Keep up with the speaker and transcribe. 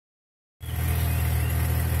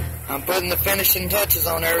I'm putting the finishing touches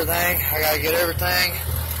on everything. I gotta get everything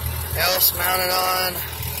else mounted on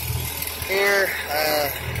here.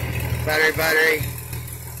 Battery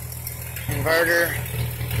inverter.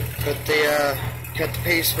 Cut the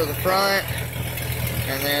piece for the front,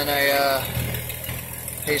 and then a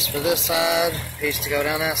piece for this side, piece to go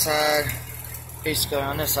down that side, piece to go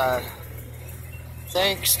on this side.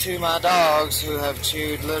 Thanks to my dogs who have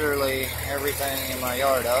chewed literally everything in my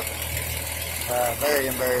yard up. Very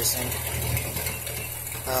embarrassing.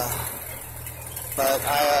 But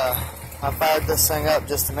I fired this thing up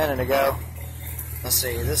just a minute ago. Let's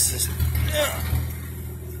see, this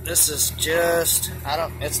is just,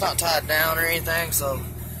 it's not tied down or anything, so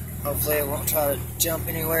hopefully it won't try to jump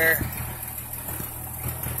anywhere.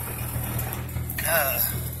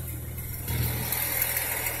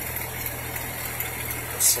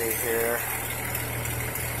 Let's see here.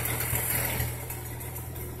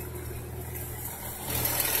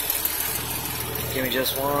 Give me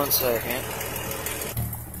just 1 second.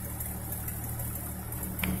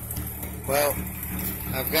 Well,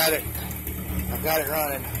 I've got it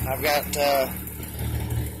running. I've got a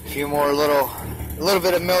few more a little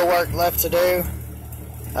bit of mill work left to do,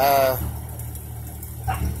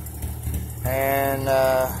 and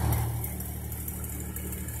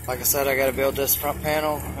like I said, I got to build this front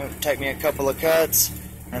panel. It'll take me a couple of cuts,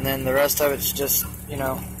 and then the rest of it's just, you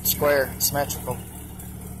know, square, symmetrical.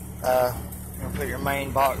 You're gonna put your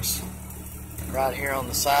main box right here on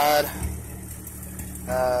the side.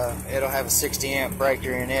 It'll have a 60 amp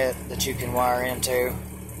breaker in it that you can wire into.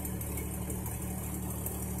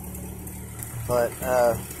 But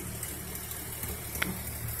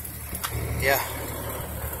yeah,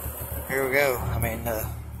 here we go. I mean,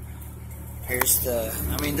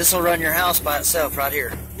 this will run your house by itself right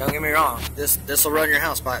here. Don't get me wrong. This will run your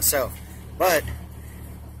house by itself. But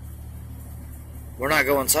we're not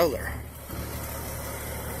going solar.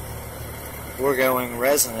 We're going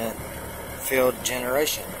resonant field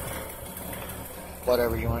generation,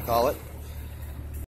 whatever you want to call it.